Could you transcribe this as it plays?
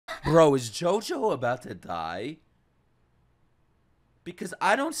Bro, is JoJo about to die? Because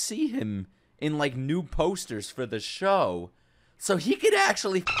I don't see him in, like, new posters for the show. So he could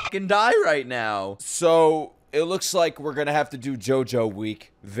actually fucking die right now. So it looks like we're gonna have to do JoJo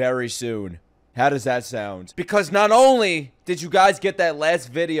week very soon. How does that sound? Because not only did you guys get that last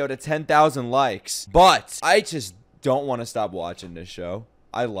video to 10,000 likes, but I just don't want to stop watching this show.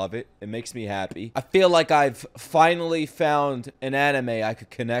 I love it. It makes me happy. I feel like I've finally found an anime I could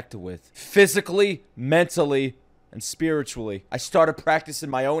connect with. Physically, mentally, and spiritually. I started practicing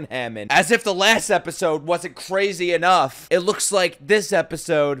my own Hammond. As if the last episode wasn't crazy enough, it looks like this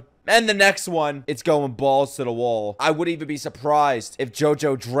episode and the next one, it's going balls to the wall. I wouldn't even be surprised if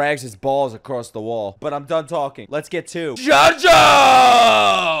JoJo drags his balls across the wall. But I'm done talking. Let's get to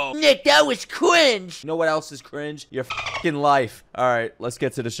JoJo! Nick, that was cringe. You know what else is cringe? Your fucking life. All right, let's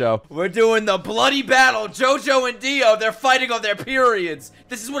get to the show. We're doing the bloody battle. JoJo and Dio, they're fighting on their periods.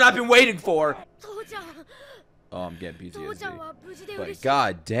 This is what I've been waiting for. Oh, I'm getting PTSD. But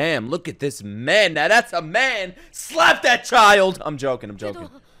god damn, look at this man. Now that's a man. Slap that child. I'm joking, I'm joking.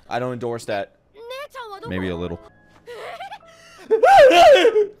 I don't endorse that. Maybe a little.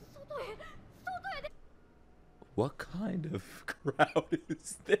 What kind of crowd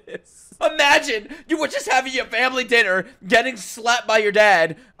is this? Imagine you were just having your family dinner, getting slapped by your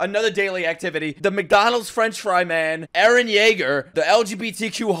dad, another daily activity. The McDonald's French Fry Man, Eren Yeager, the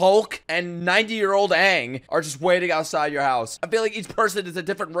LGBTQ Hulk, and 90-year-old Aang are just waiting outside your house. I feel like each person is a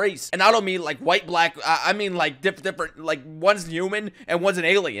different race. And I don't mean like white, black, I mean like different, like one's human and one's an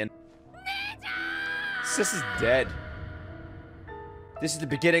alien. Sis is dead. This is the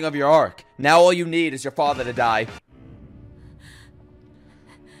beginning of your arc. Now all you need is your father to die.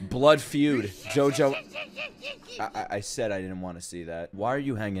 Blood feud. JoJo. I said I didn't want to see that. Why are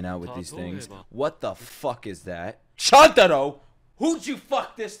you hanging out with these things? What the fuck is that? Shantaro! Who'd you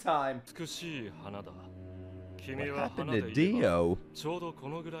fuck this time? What happened to Dio?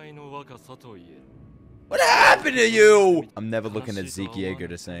 What happened to you? I'm never looking at Zeke Yeager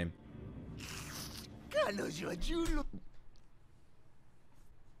the same.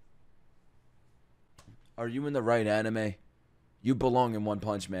 Are you in the right anime? You belong in One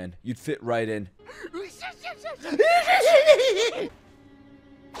Punch Man. You'd fit right in.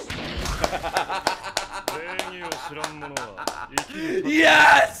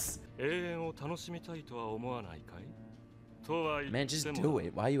 Yes! Man, just do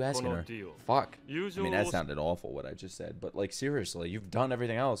it. Why are you asking her? Fuck. I mean, that sounded awful, what I just said. But, like, seriously, you've done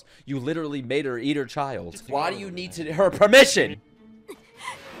everything else. You literally made her eat her child. Why do you need her permission?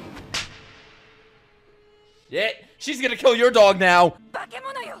 Yeah, she's gonna kill your dog now.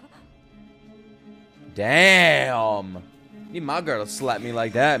 Damn. Need my girl to slap me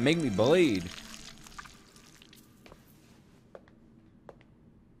like that. Make me bleed.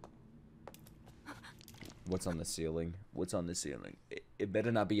 What's on the ceiling? What's on the ceiling? It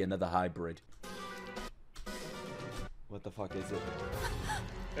better not be another hybrid. What the fuck is it?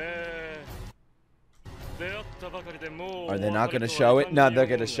 Are they not gonna show it? No, they're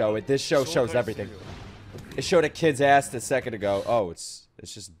gonna show it. This show shows everything. It showed a kid's ass a second ago. Oh, it's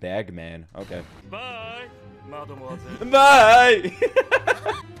just Bagman. Okay. Bye, mademoiselle. Bye.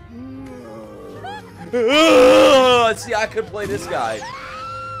 See, I could play this guy.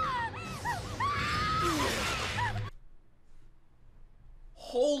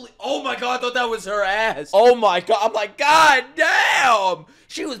 Holy, oh my god, I thought that was her ass. Oh my god, I'm like, god damn.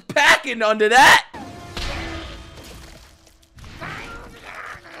 She was packing under that.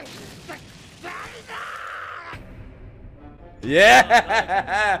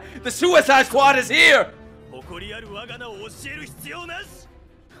 Yeah! The Suicide Squad is here!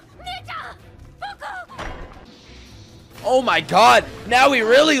 Oh my god! Now he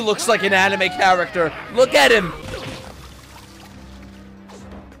really looks like an anime character! Look at him!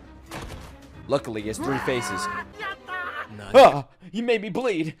 Luckily, he has 3 faces. Ah, you made me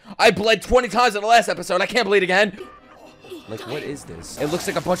bleed! I bled 20 times in the last episode, I can't bleed again! Like, what is this? It looks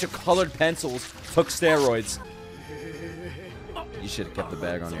like a bunch of colored pencils took steroids. You should have kept the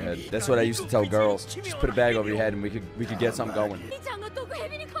bag on your head. That's what I used to tell girls. Just put a bag over your head and we could get something going.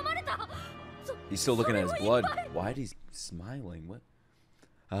 He's still looking at his blood. Why is he smiling? What?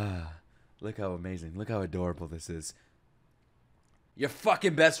 Ah, look how amazing. Look how adorable this is. Your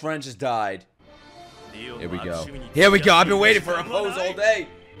fucking best friend just died. Here we go. Here we go. I've been waiting for a pose all day.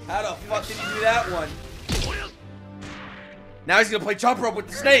 How the fuck did you do that one? Now he's gonna play jump rope with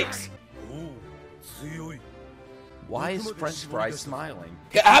the snakes. Why is French Fry smiling?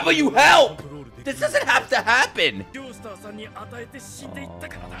 How about you help? This doesn't have to happen.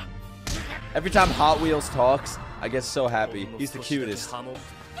 Every time Hot Wheels talks, I get so happy. He's the cutest.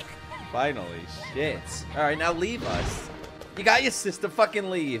 Finally. Shit. Alright, now leave us. You got your sister. Fucking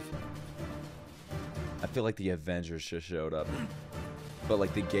leave. I feel like the Avengers just showed up. But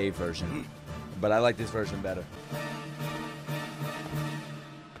like the gay version. But I like this version better.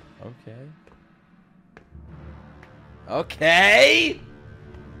 Okay. Okay.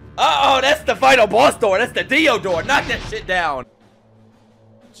 Uh-oh, that's the final boss door. That's the Dio door. Knock that shit down.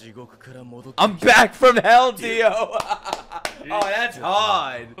 I'm back from hell, Dio. Oh, that's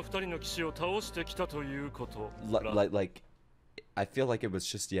hard. Like, I feel like it was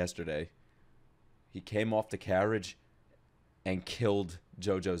just yesterday. He came off the carriage and killed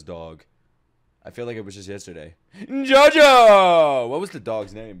JoJo's dog. I feel like it was just yesterday. JoJo! What was the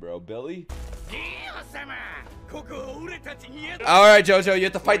dog's name, bro? Billy? Alright, JoJo, you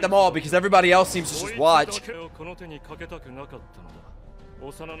have to fight them all because everybody else seems to just watch. This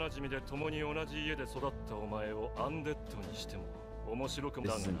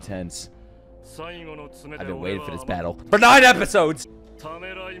is intense. I've been waiting for this battle for 9 episodes! No.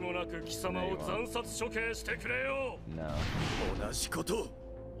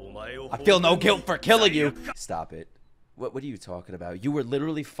 I feel no guilt for killing you. Stop it. What are you talking about? You were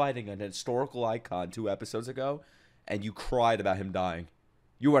literally fighting an historical icon 2 episodes ago, and you cried about him dying.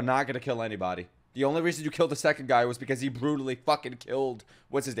 You are not gonna kill anybody. The only reason you killed the second guy was because he brutally fucking killed,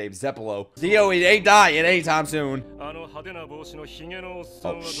 what's his name, Zeppelo. Dio, he ain't dying anytime soon. Oh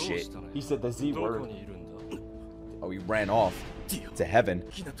shit. He said the Z word. Oh, he ran off to heaven.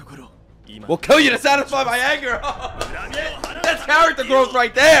 We'll kill you to satisfy my anger. That's character growth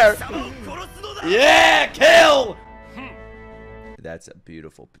right there. Yeah, kill. That's a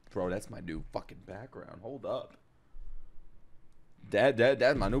beautiful, bro. That's my new fucking background. Hold up.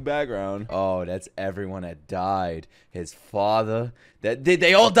 That's my new background. Oh, that's everyone that died. His father.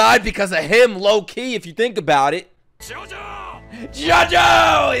 They all died because of him, low key. If you think about it. JoJo.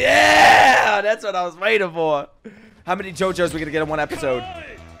 JoJo. Yeah, that's what I was waiting for. How many JoJos we gonna get in one episode?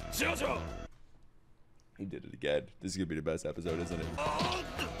 JoJo. He did it again. This is gonna be the best episode, isn't it?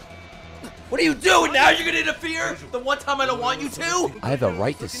 What are you doing now? You're gonna interfere? The one time I don't want you to? I have the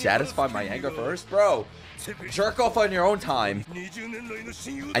right to satisfy my anger first? Bro, jerk off on your own time.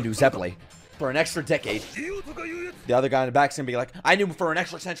 I knew Zeppeli for an extra decade. The other guy in the back's gonna be like, I knew him for an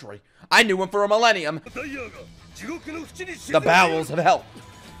extra century. I knew him for a millennium. The bowels of hell.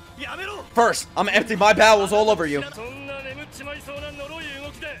 First, I'm gonna empty my bowels all over you.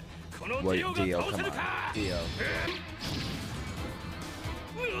 Wait, Dio, come on. Dio.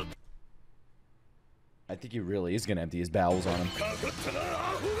 I think he really is gonna empty his bowels on him.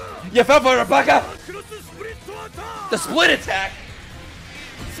 You fell for it, Rebecca! The split attack!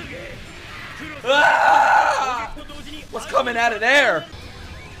 Ah! What's coming out of there?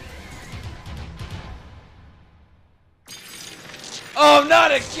 Oh,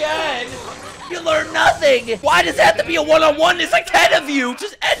 not again! You learn nothing! Why does it have to be a one-on-one? There's like 10 of you!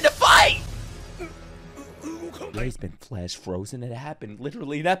 Just end the fight! Yeah, he's been flash frozen. It happened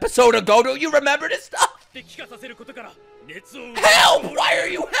literally an episode ago. Don't you remember this stuff? Help! Why are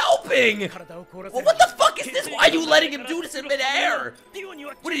you helping? Well, what the fuck is this? Why are you letting him do this in midair?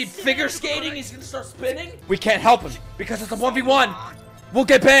 What, are you figure skating? He's gonna start spinning? We can't help him because it's a 1v1. We'll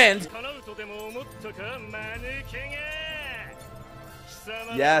get banned.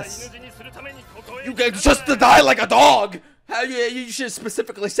 Yes. You get just to die like a dog. You should have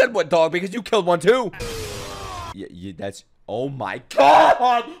specifically said what dog because you killed one too. Yeah, that's. Oh my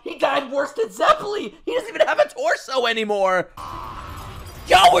god! He died worse than Zeppeli! He doesn't even have a torso anymore!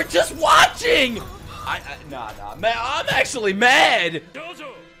 Yo, we're just watching! Nah, man, I'm actually mad!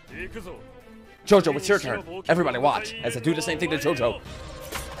 JoJo, it's your turn. Everybody watch as I do the same thing to JoJo.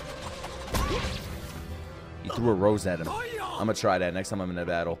 He threw a rose at him. I'm gonna try that next time I'm in a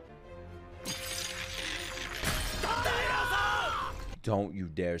battle. Don't you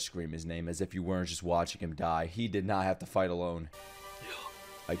dare scream his name as if you weren't just watching him die. He did not have to fight alone.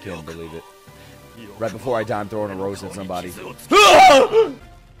 I can't believe it. Right before I die, I'm throwing a rose at somebody. I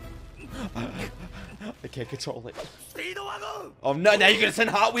can't control it. Oh no, now you're gonna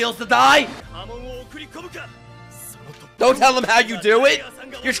send Hot Wheels to die? Don't tell him how you do it!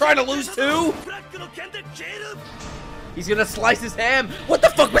 You're trying to lose too? He's gonna slice his ham. What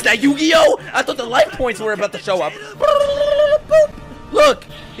the fuck was that, Yu-Gi-Oh? I thought the life points were about to show up. Look,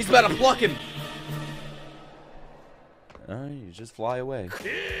 he's about to pluck him. You just fly away.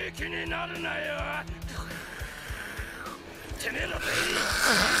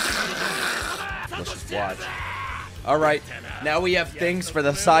 Let's just watch. Alright, now we have things for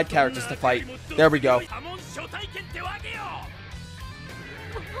the side characters to fight. There we go.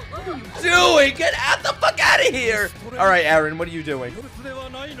 doing? Get out the fuck out of here! Alright, Aaron, what are you doing?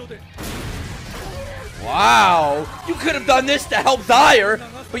 Wow! You could have done this to help Dyer,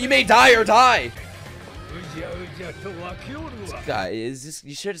 but you made Dyer die. This guy,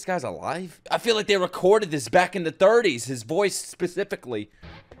 you sure this guy's alive? I feel like they recorded this back in the 30s, his voice specifically.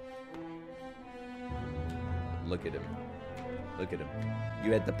 Look at him. Look at him.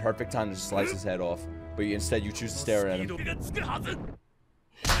 You had the perfect time to slice his head off, but instead you choose to stare at him.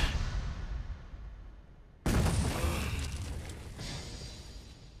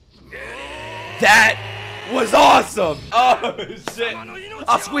 That was awesome! Oh, shit.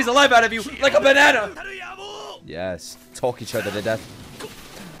 I'll squeeze the life out of you like a banana! Yes. Talk each other to death.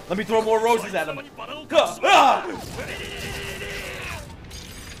 Let me throw more roses at him.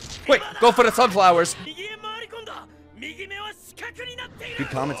 Wait, go for the sunflowers. Good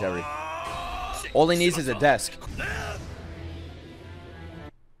commentary. All he needs is a desk.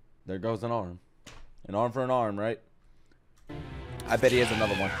 There goes an arm. An arm for an arm, right? I bet he has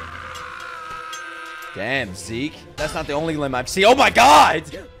another one. Damn, Zeke. That's not the only limb I've seen. Oh my god!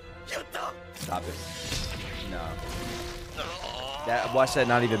 Stop it. No. Watch that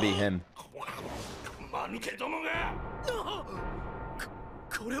not even be him. Oh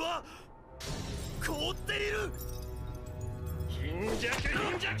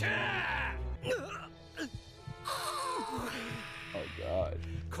god.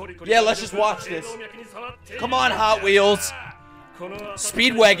 Yeah, let's just watch this. Come on, Hot Wheels.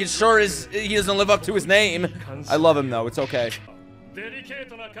 Speedwagon sure is, he doesn't live up to his name. I love him though, it's okay.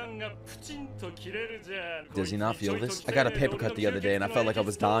 Does he not feel this? I got a paper cut the other day and I felt like I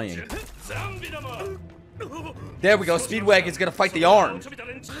was dying. There we go, Speedwagon's gonna fight the arm.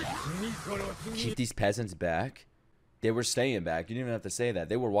 Keep these peasants back? They were staying back, you didn't even have to say that.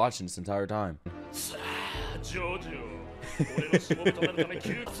 They were watching this entire time. JOJO.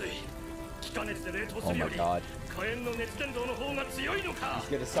 Oh my god. He's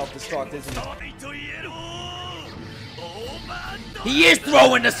gonna self-destruct, isn't he? He is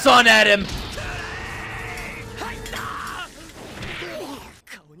throwing the sun at him!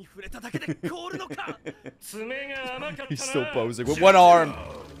 He's still posing with one arm.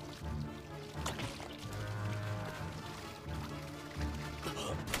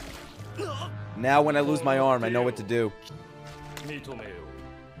 Now when I lose my arm, I know what to do. You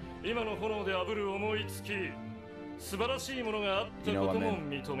know what,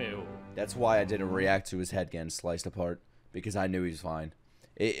 man? That's why I didn't react to his head getting sliced apart, because I knew he was fine.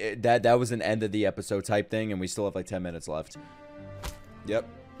 That was an end of the episode type thing, and we still have like 10 minutes left. Yep,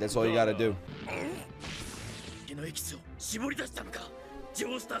 that's all you gotta do.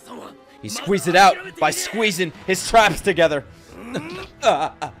 He squeezed it out by squeezing his traps together.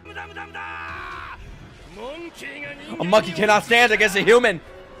 A monkey cannot stand against a human.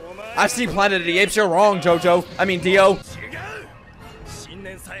 I've seen Planet of the Apes. You're wrong, JoJo. I mean, Dio.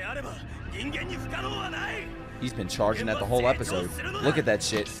 He's been charging that the whole episode. Look at that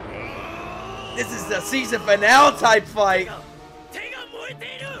shit. This is the season finale type fight.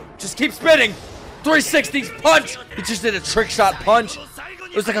 Just keep spinning. 360 punch. He just did a trick shot punch.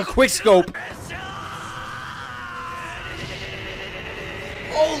 It was like a quick scope.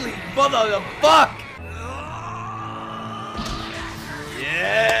 Holy mother of fuck.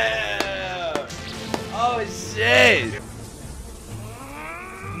 Yeah! Oh shit!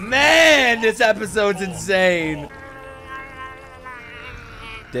 Man, this episode's insane!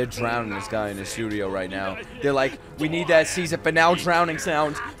 They're drowning this guy in the studio right now. They're like, we need that season finale drowning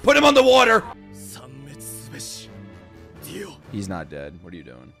sound. Put him on the water! He's not dead. What are you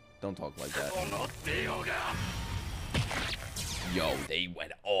doing? Don't talk like that. Yo, they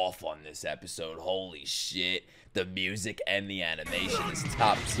went off on this episode. Holy shit. The music and the animation is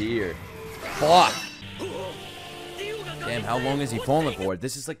top tier. Fuck. Damn, how long is he falling for?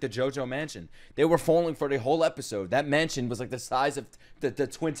 This is like the JoJo mansion. They were falling for the whole episode. That mansion was like the size of the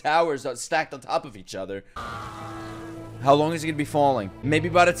Twin Towers stacked on top of each other. How long is he going to be falling? Maybe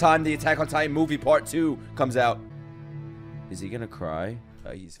by the time the Attack on Titan movie part 2 comes out. Is he going to cry?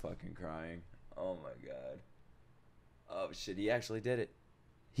 Oh, he's fucking crying. Oh my god. Oh shit, he actually did it.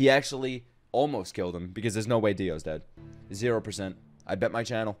 He actually almost killed him because there's no way Dio's dead. 0%. I bet my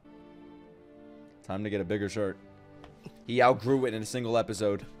channel. Time to get a bigger shirt. He outgrew it in a single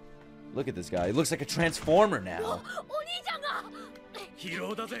episode. Look at this guy. He looks like a transformer now.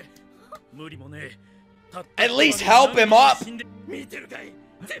 At least help him up.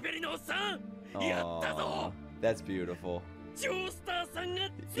 Aww, that's beautiful.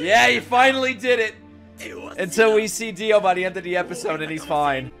 Yeah, he finally did it. Until we see Dio by the end of the episode and he's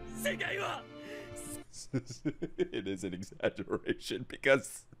fine. It is an exaggeration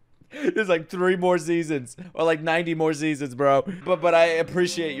because There's like 3 more seasons. Or like 90 more seasons, bro. But I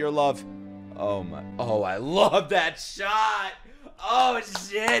appreciate your love. Oh my. Oh, I love that shot. Oh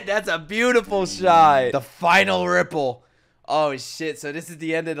shit. That's a beautiful shot. The final ripple. Oh shit. So this is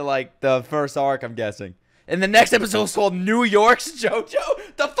the end of the first arc, I'm guessing. And the next episode is called New York's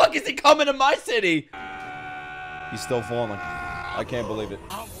JoJo? The fuck is he coming to my city? He's still falling. I can't believe it.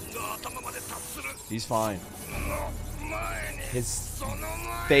 He's fine. His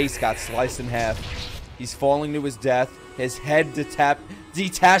face got sliced in half. He's falling to his death. His head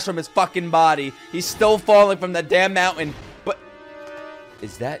detached from his fucking body. He's still falling from the damn mountain. But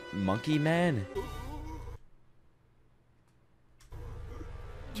is that Monkey Man?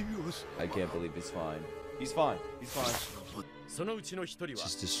 I can't believe he's fine. He's fine. He's fine.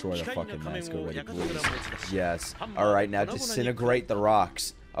 Just destroy the fucking mask already, please. Yes. Alright, now disintegrate the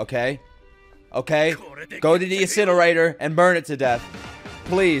rocks. Okay? Okay? Go to the incinerator and burn it to death.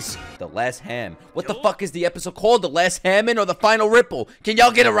 Please. The Last Ham. What the fuck is the episode called? The Last Hamon or the Final Ripple? Can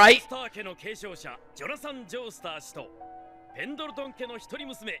y'all get it right?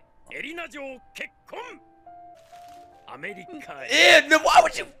 Ew, why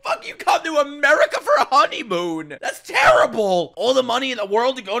would you fucking come to America for a honeymoon? That's terrible. All the money in the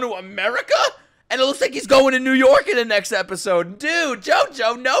world to go to America? And it looks like he's going to New York in the next episode. Dude,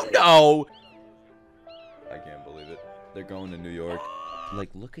 JoJo, no. I can't believe it. They're going to New York.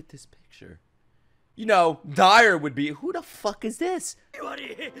 Like, look at this picture. You know, Dyer would be, who the fuck is this?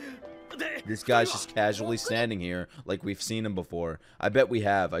 This guy's just casually standing here like we've seen him before. I bet we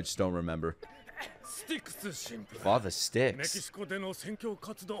have, I just don't remember. Father Sticks.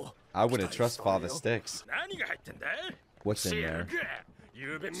 I wouldn't trust Father Sticks. What's in there?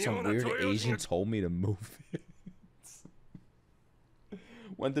 Some weird Asian told me to move it.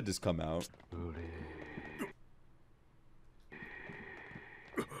 When did this come out?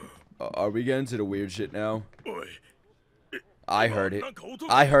 Are we getting to the weird shit now? I heard it.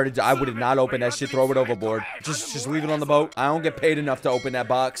 I heard it. I would not open that shit. Throw it overboard. Just leave it on the boat. I don't get paid enough to open that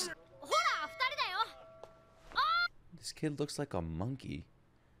box. This kid looks like a monkey.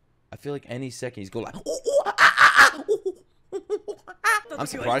 I feel like any second he's going like. I'm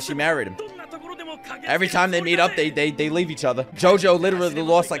surprised she married him. Every time they meet up, they leave each other. JoJo literally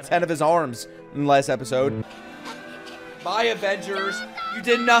lost like 10 of his arms in the last episode. Bye, Avengers. You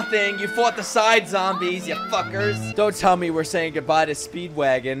did nothing. You fought the side zombies, you fuckers. Don't tell me we're saying goodbye to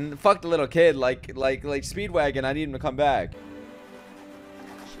Speedwagon. Fuck the little kid. Like Speedwagon, I need him to come back.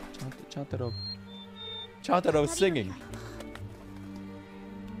 Chantaro singing.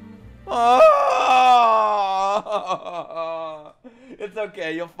 Oh, it's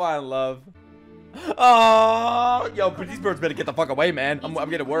okay. You'll find love. Oh, yo, but these birds better get the fuck away, man. I'm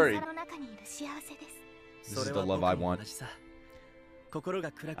getting worried. This is the love I want.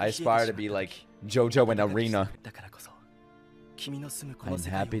 I aspire to be like JoJo in Arena. I'm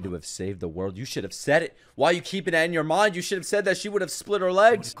happy to have saved the world. You should have said it. Why are you keeping that in your mind? You should have said that she would have split her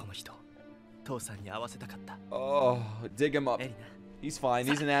legs. Oh, dig him up. He's fine.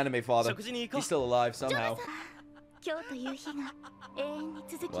 He's an anime father. He's still alive somehow.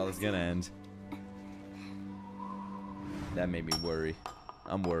 Well, it's gonna end. That made me worry.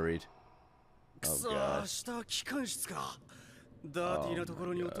 I'm worried. Oh god.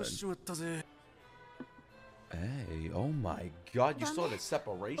 Hey, oh my god, you saw the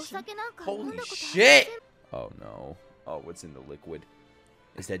separation? Holy shit! Oh no. Oh, what's in the liquid?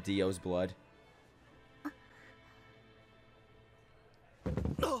 Is that Dio's blood?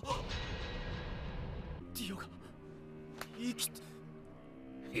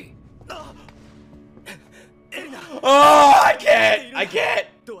 Oh, I can't! I can't!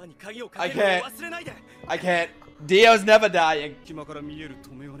 I can't! I can't! Dio's never dying!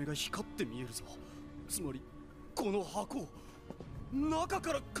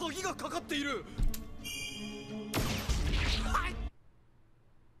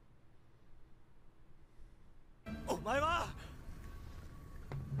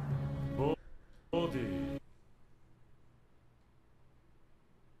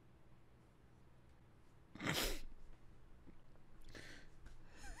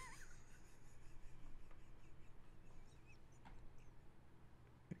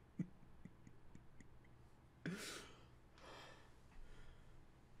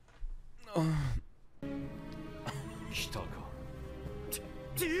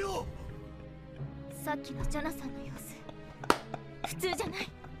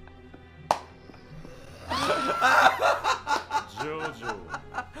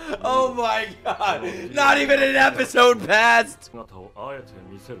 Oh my god! Not even an episode passed!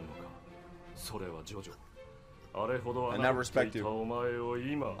 And I respect you.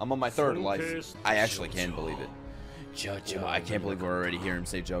 I'm on my third life. I actually can't believe it. JOJO. I can't believe we're already hearing him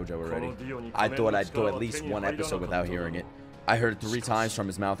say JOJO already. I thought I'd go at least one episode without hearing it. I heard 3 times from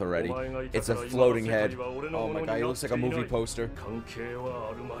his mouth already. It's a floating head. Oh my god, he looks like a movie poster.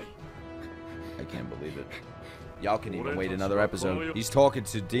 I can't believe it. Y'all can even wait another episode. He's talking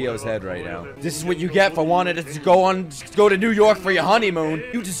to Dio's head right now. This is what you get for wanting to go to New York for your honeymoon.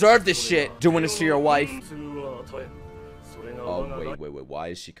 You deserve this shit, doing this to your wife. Oh, wait. Why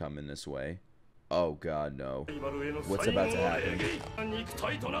is she coming this way? Oh, God, no. What's about to happen?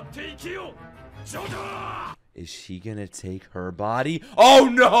 Is she gonna take her body? Oh,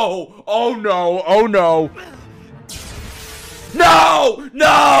 no! Oh, no! Oh, no! No!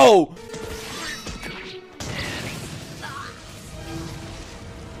 No!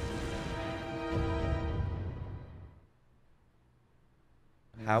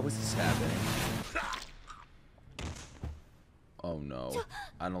 How is this happening? Oh no.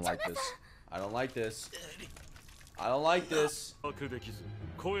 I don't like this. I don't like this. I don't like this. Oh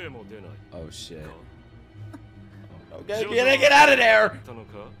shit. Okay, get out of there!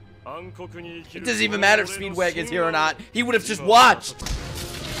 It doesn't even matter if Speedwagon's here or not. He would have just watched.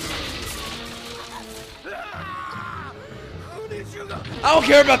 I don't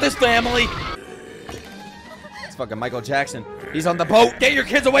care about this family. It's fucking Michael Jackson. He's on the boat. Get your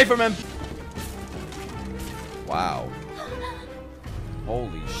kids away from him. Wow.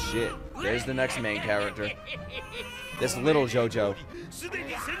 Holy shit. There's the next main character. This little JoJo.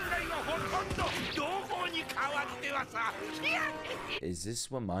 Is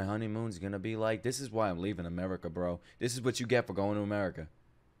this what my honeymoon's gonna be like? This is why I'm leaving America, bro. This is what you get for going to America.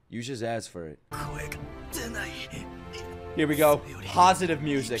 You just asked for it. Here we go. Positive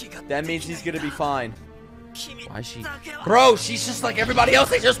music. That means he's gonna be fine. Why is she? Bro, she's just like everybody else.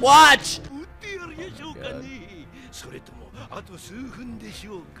 They just watch.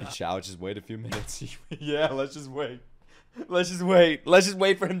 Shall just wait a few minutes? Yeah, let's just wait. Let's just wait. Let's just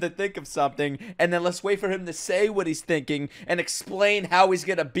wait for him to think of something, and then let's wait for him to say what he's thinking and explain how he's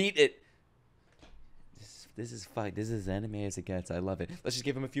gonna beat it. This is fine. This is as anime as it gets. I love it. Let's just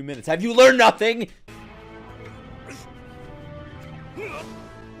give him a few minutes. Have you learned nothing?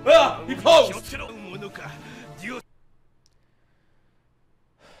 Ah, he posed.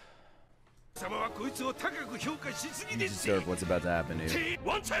 You deserve what's about to happen here.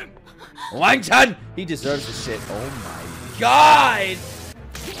 Wang-chan! He deserves this shit. Oh my god!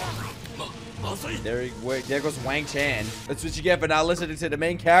 There goes Wang-chan. That's what you get for not listening to the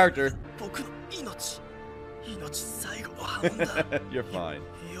main character. You're fine.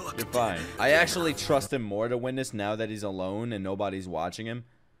 You're fine. I actually trust him more to win this now that he's alone and nobody's watching him.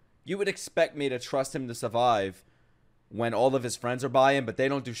 You would expect me to trust him to survive when all of his friends are by him, but they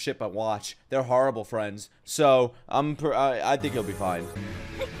don't do shit but watch. They're horrible friends. So, I think he'll be fine.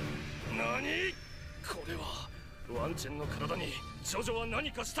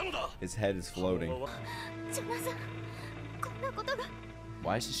 His head is floating.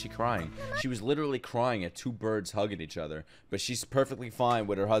 Why isn't she crying? She was literally crying at 2 birds hugging each other, but she's perfectly fine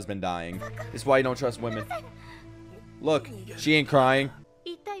with her husband dying. This is why you don't trust women. Look, she ain't crying.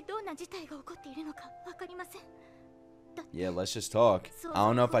 Yeah, let's just talk. I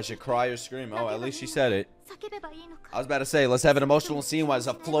don't know if I should cry or scream. Oh, at least she said it. I was about to say, let's have an emotional scene while there's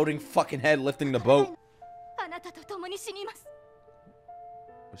a floating fucking head lifting the boat.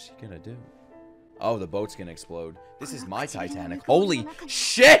 What's she gonna do? Oh, the boat's gonna explode. This is my Titanic. Holy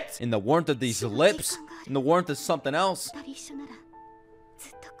shit! In the warmth of these lips, in the warmth of something else.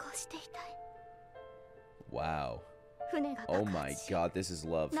 Wow. Oh my god, this is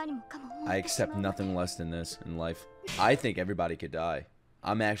love. I accept nothing less than this in life. I think everybody could die.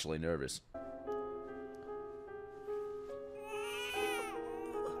 I'm actually nervous.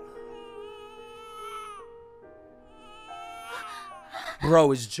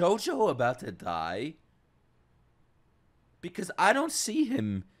 Bro, is JoJo about to die? Because I don't see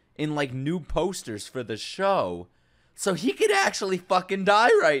him in, like, new posters for the show. So he could actually fucking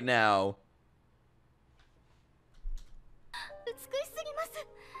die right now.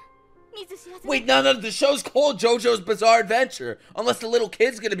 Wait, no, the show's called JoJo's Bizarre Adventure. Unless the little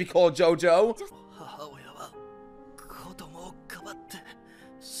kid's gonna be called JoJo.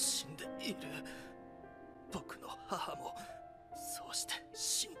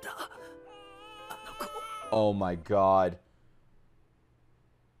 Oh my god.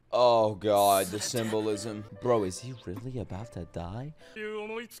 Oh god, the symbolism. Bro, is he really about to die?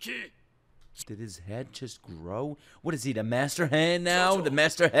 Did his head just grow? What is he, the master hand now? The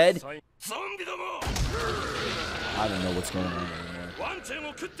master head? I don't know what's going on anymore.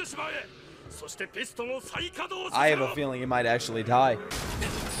 I have a feeling he might actually die.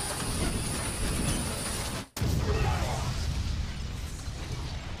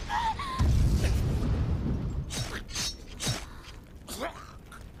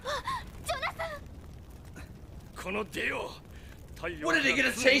 What, are they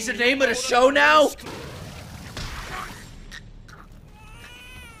gonna change the name of the show now?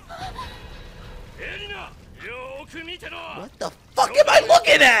 What the fuck am I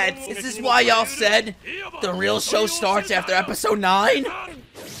looking at? Is this why y'all said the real show starts after episode 9?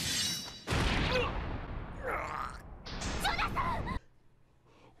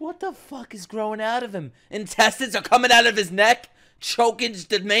 What the fuck is growing out of him? Intestines are coming out of his neck, choking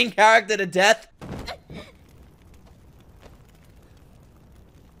the main character to death.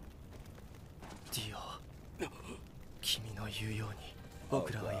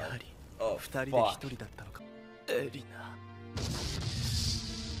 Oh, fuck.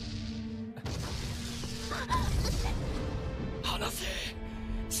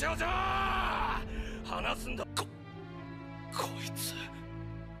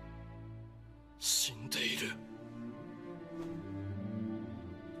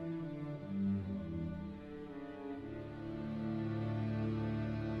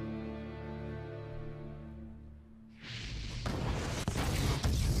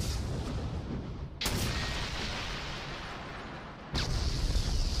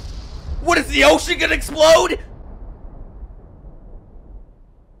 What, is the ocean gonna explode?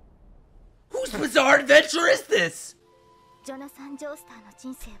 Whose bizarre adventure is this?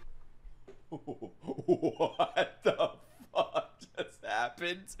 What the fuck just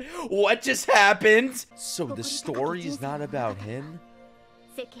happened? What just happened? So the story is not about him?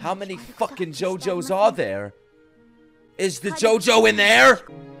 How many fucking JoJos are there? Is the JoJo in there?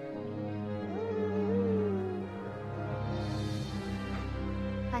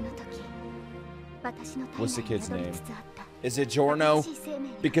 What's the kid's name? Is it Giorno?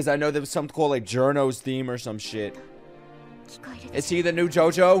 Because I know there was something called like Giorno's theme or some shit. Is he the new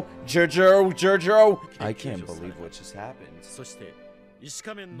JoJo? JoJo? I can't believe what just happened.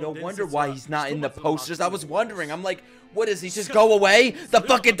 No wonder why he's not in the posters. I was wondering. I'm like, what is he just go away? The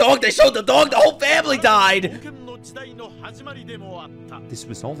fucking dog, they showed the dog, the whole family died. This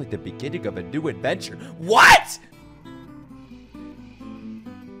was only the beginning of a new adventure. What?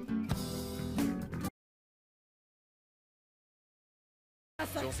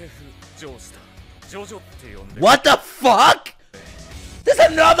 What the fuck? There's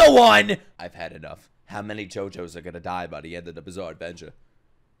another one! I've had enough. How many JoJos are gonna die by the end of the Bizarre Adventure?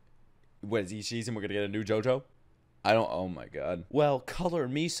 What, is each season we're gonna get a new JoJo? I don't, oh my god. Well, color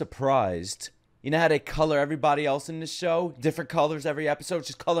me surprised. You know how they color everybody else in this show? Different colors every episode?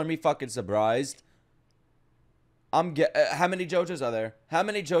 Just color me fucking surprised. how many JoJos are there? How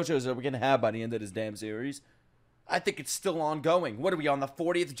many JoJos are we gonna have by the end of this damn series? I think it's still ongoing. What are we on, the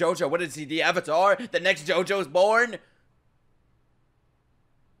 40th JoJo? What is he, the Avatar? The next JoJo's born?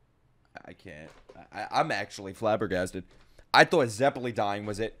 I can't. I'm actually flabbergasted. I thought Zeppeli dying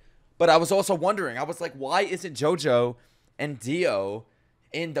was it. But I was also wondering, I was like, why isn't JoJo and Dio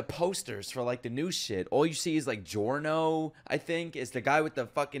in the posters for like the new shit? All you see is like Giorno, I think, is the guy with the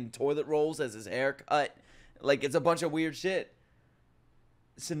fucking toilet rolls as his haircut. Like, it's a bunch of weird shit.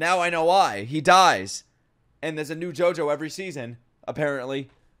 So now I know why. He dies. And there's a new JoJo every season, apparently.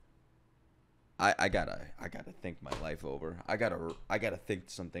 I gotta think my life over. I gotta think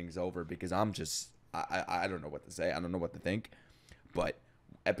some things over because I'm just I don't know what to say. I don't know what to think. But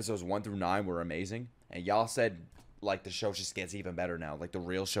episodes 1 through 9 were amazing, and y'all said like the show just gets even better now. Like the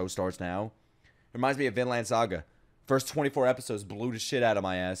real show starts now. Reminds me of Vinland Saga. First 24 episodes blew the shit out of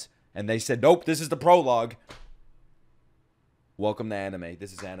my ass, and they said nope, this is the prologue. Welcome to anime.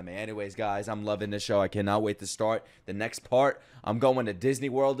 This is anime. Anyways, guys, I'm loving this show. I cannot wait to start the next part. I'm going to Disney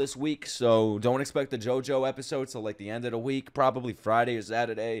World this week, so don't expect the JoJo episode till like the end of the week, probably Friday or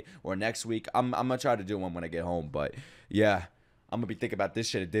Saturday or next week. I'm gonna try to do one when I get home, but yeah, I'm gonna be thinking about this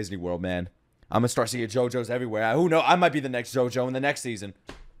shit at Disney World, man. I'm gonna start seeing JoJos everywhere. Who knows? I might be the next JoJo in the next season.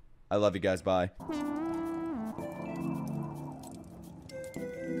 I love you guys. Bye.